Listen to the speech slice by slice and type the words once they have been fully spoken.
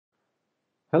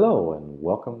Hello and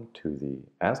welcome to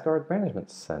the ASGARD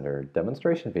Management Center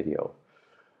demonstration video.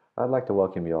 I'd like to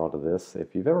welcome you all to this.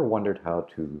 If you've ever wondered how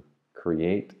to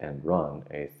create and run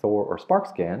a THOR or SPARK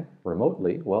scan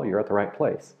remotely, well, you're at the right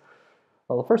place.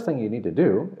 Well, the first thing you need to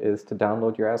do is to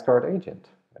download your ASGARD agent.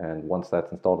 And once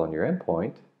that's installed on your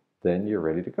endpoint, then you're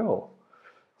ready to go.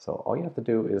 So all you have to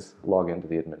do is log into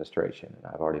the administration. And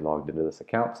I've already logged into this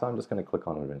account, so I'm just going to click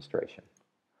on administration.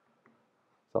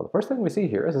 So the first thing we see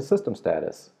here is a system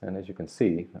status, and as you can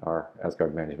see, our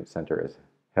ASGARD Management Center is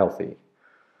healthy.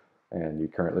 And you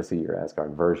currently see your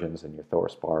ASGARD versions and your THOR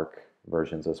SPARK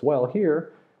versions as well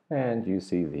here, and you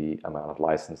see the amount of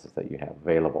licenses that you have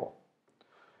available.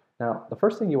 Now, the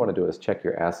first thing you want to do is check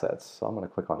your assets. So I'm going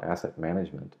to click on Asset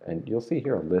Management, and you'll see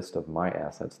here a list of my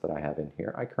assets that I have in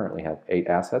here. I currently have 8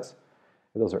 assets.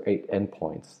 Those are 8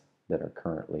 endpoints that are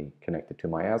currently connected to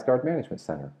my ASGARD Management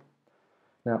Center.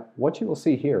 Now, what you will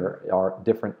see here are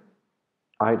different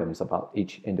items about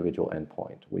each individual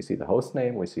endpoint. We see the host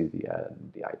name, we see the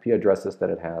IP addresses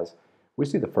that it has, we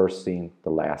see the first scene,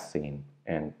 the last scene,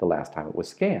 and the last time it was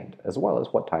scanned, as well as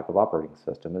what type of operating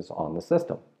system is on the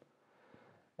system.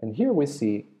 And here we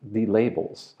see the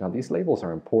labels. Now, these labels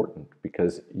are important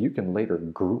because you can later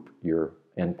group your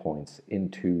endpoints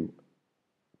into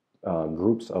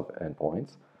groups of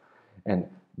endpoints, and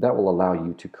that will allow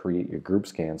you to create your group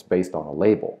scans based on a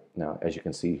label. Now, as you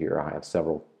can see here, I have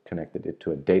several connected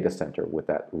to a data center with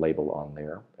that label on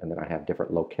there, and then I have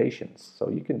different locations. So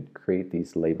you can create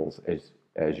these labels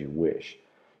as you wish.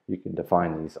 You can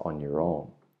define these on your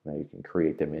own. Now, you can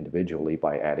create them individually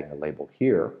by adding a label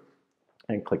here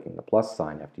and clicking the plus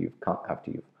sign after you've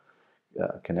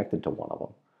connected to one of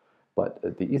them.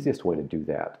 But the easiest way to do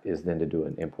that is then to do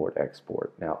an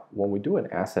import-export. Now, when we do an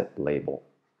asset label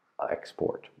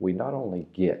export, we not only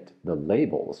get the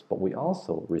labels, but we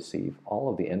also receive all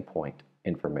of the endpoint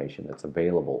information that's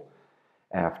available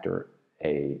after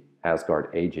a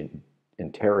ASGARD agent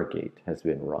interrogate has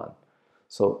been run.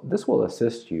 So this will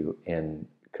assist you in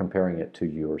comparing it to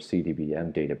your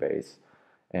CDBM database.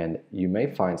 And you may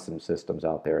find some systems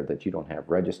out there that you don't have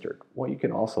registered. Well, you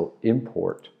can also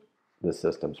import the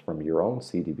systems from your own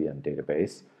CDBM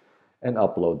database and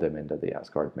upload them into the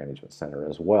ASGARD Management Center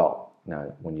as well.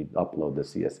 Now, when you upload the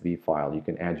CSV file, you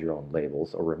can add your own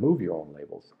labels or remove your own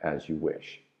labels as you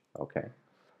wish. Okay.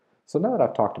 So now that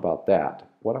I've talked about that,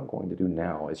 what I'm going to do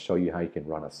now is show you how you can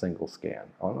run a single scan.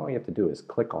 All you have to do is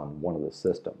click on one of the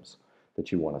systems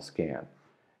that you want to scan.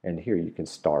 And here you can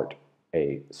start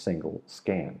a single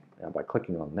scan. Now, by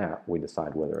clicking on that, we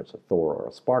decide whether it's a THOR or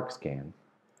a SPARK scan,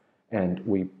 and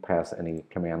we pass any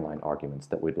command line arguments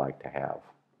that we'd like to have.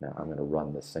 Now, I'm going to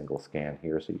run this single scan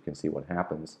here so you can see what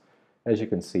happens. As you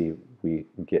can see, we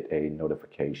get a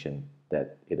notification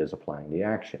that it is applying the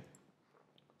action.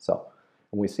 So,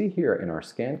 when we see here in our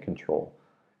scan control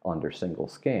under single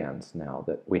scans now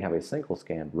that we have a single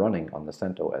scan running on the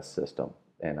CentOS system,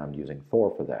 and I'm using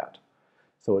THOR for that.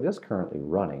 So it is currently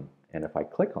running, and if I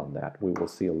click on that, we will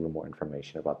see a little more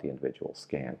information about the individual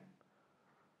scan.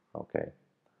 Okay.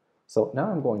 So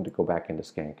now I'm going to go back into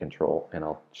scan control, and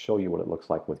I'll show you what it looks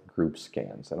like with group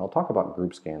scans. And I'll talk about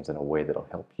group scans in a way that'll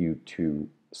help you to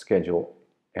schedule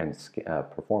and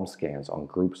perform scans on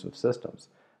groups of systems.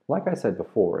 Like I said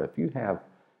before, if you have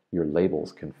your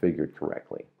labels configured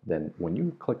correctly, then when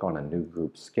you click on a new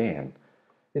group scan,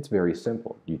 it's very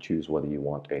simple. You choose whether you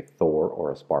want a THOR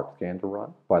or a SPARK scan to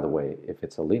run. By the way, if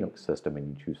it's a Linux system and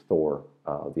you choose THOR,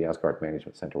 the ASGARD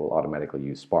Management Center will automatically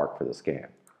use SPARK for the scan.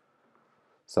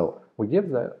 So we give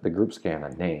the group scan a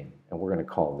name, and we're going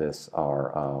to call this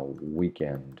our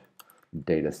weekend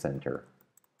data center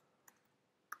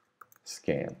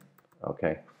scan.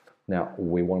 Okay. Now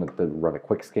we want it to run a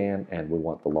quick scan, and we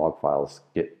want the log files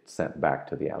get sent back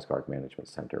to the ASGARD Management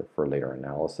Center for later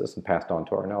analysis and passed on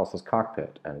to our analysis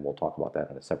cockpit, and we'll talk about that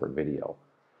in a separate video.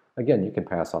 Again, you can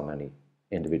pass on any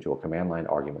individual command line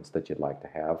arguments that you'd like to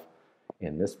have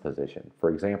in this position.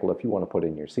 For example, if you want to put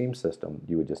in your SIEM system,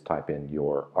 you would just type in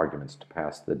your arguments to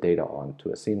pass the data on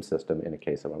to a SIEM system in a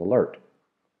case of an alert.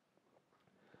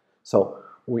 So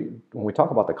when we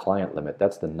talk about the client limit,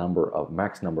 that's the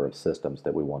max number of systems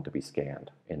that we want to be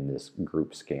scanned in this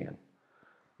group scan.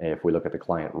 And if we look at the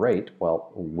client rate,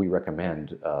 well, we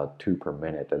recommend 2 per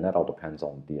minute, and that all depends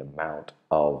on the amount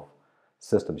of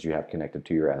systems you have connected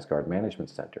to your ASGARD Management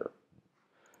Center.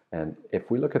 And if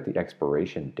we look at the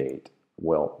expiration date,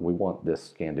 well, we want this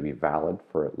scan to be valid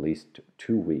for at least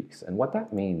 2 weeks. And what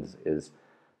that means is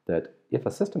that if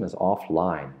a system is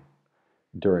offline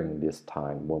during this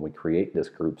time when we create this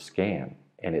group scan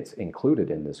and it's included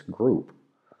in this group,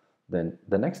 then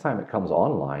the next time it comes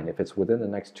online, if it's within the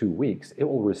next 2 weeks, it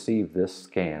will receive this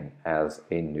scan as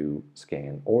a new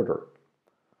scan order.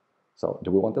 So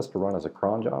do we want this to run as a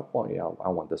cron job? Well, yeah, I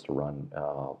want this to run,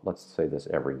 let's say this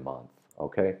every month,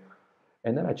 okay?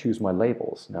 And then I choose my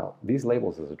labels. Now, these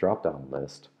labels is a drop-down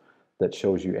list that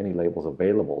shows you any labels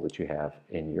available that you have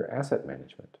in your asset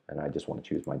management. And I just want to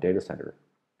choose my data center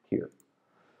here.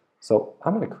 So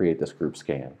I'm going to create this group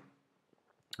scan.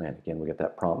 And again, we get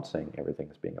that prompt saying everything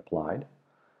is being applied.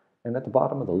 And at the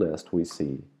bottom of the list, we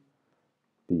see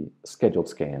the scheduled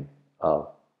scan of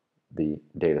the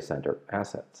data center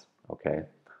assets. Okay.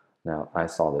 Now, I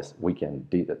saw this weekend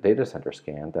data center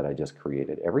scan that I just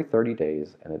created every 30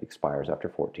 days, and it expires after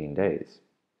 14 days.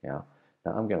 Yeah.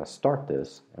 Now, I'm going to start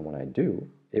this, and when I do,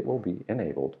 it will be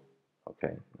enabled.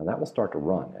 Okay. Now, that will start to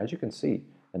run. As you can see,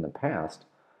 in the past,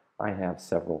 I have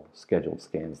several scheduled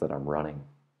scans that I'm running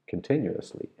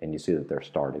continuously, and you see that they're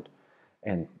started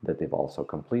and that they've also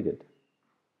completed.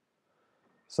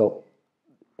 So,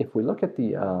 if we look at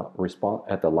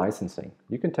the licensing,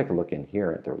 you can take a look in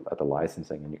here at the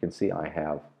licensing, and you can see I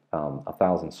have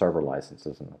 1,000 server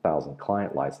licenses and 1,000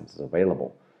 client licenses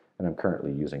available, and I'm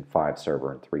currently using 5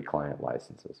 server and 3 client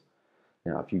licenses.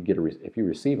 Now, if you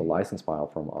receive a license file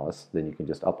from us, then you can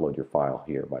just upload your file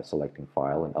here by selecting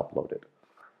File and Upload it.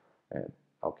 And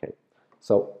okay,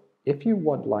 so if you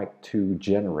would like to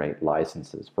generate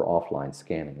licenses for offline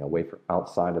scanning away from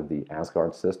outside of the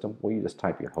ASGARD system, well, you just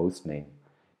type your host name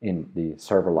in the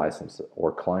server license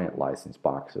or client license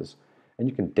boxes, and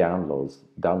you can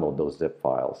download those zip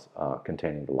files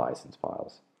containing the license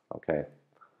files. Okay.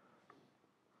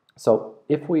 So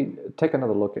if we take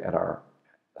another look at our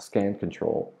scan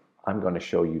control, I'm going to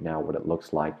show you now what it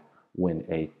looks like when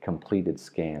a completed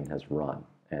scan has run.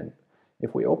 And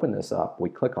if we open this up,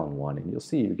 we click on one, and you'll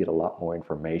see you get a lot more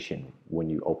information when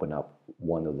you open up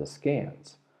one of the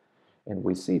scans. And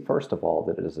we see, first of all,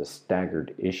 that it is a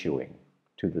staggered issuing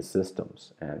to the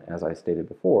systems. And as I stated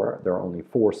before, there are only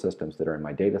 4 systems that are in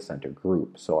my data center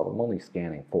group, so I'm only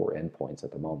scanning 4 endpoints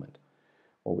at the moment.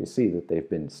 Well, we see that they've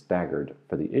been staggered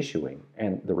for the issuing,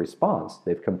 and the response,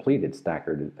 they've completed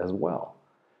staggered as well.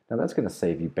 Now that's going to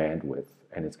save you bandwidth,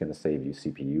 and it's going to save you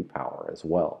CPU power as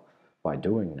well by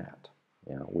doing that.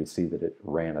 You know, we see that it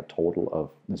ran a total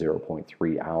of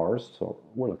 0.3 hours, so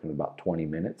we're looking at about 20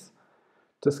 minutes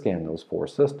to scan those 4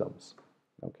 systems.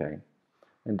 Okay.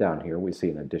 And down here we see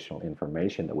an additional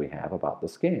information that we have about the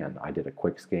scan. I did a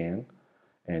quick scan,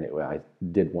 and I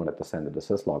did want it to send it to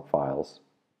syslog files.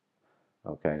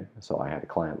 Okay, so I had a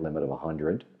client limit of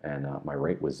 100, and my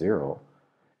rate was 0.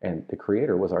 And the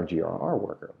creator was our GRR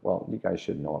worker. Well, you guys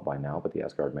should know it by now, but the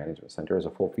ASGARD Management Center is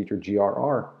a full-featured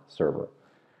GRR server.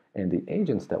 And the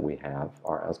agents that we have,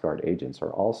 our ASGARD agents,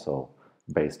 are also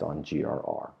based on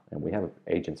GRR. And we have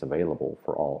agents available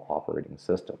for all operating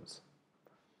systems.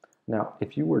 Now,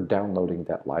 if you were downloading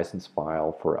that license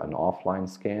file for an offline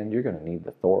scan, you're going to need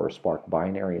the THOR or SPARK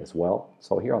binary as well.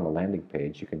 So here on the landing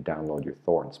page, you can download your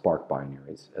THOR and SPARK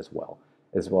binaries as well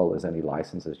as any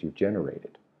licenses you've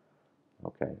generated.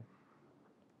 Okay.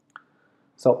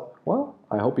 So, well,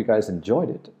 I hope you guys enjoyed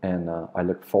it, and I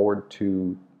look forward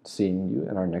to seeing you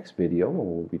in our next video when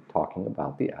we'll be talking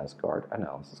about the ASGARD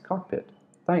Analysis Cockpit.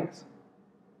 Thanks.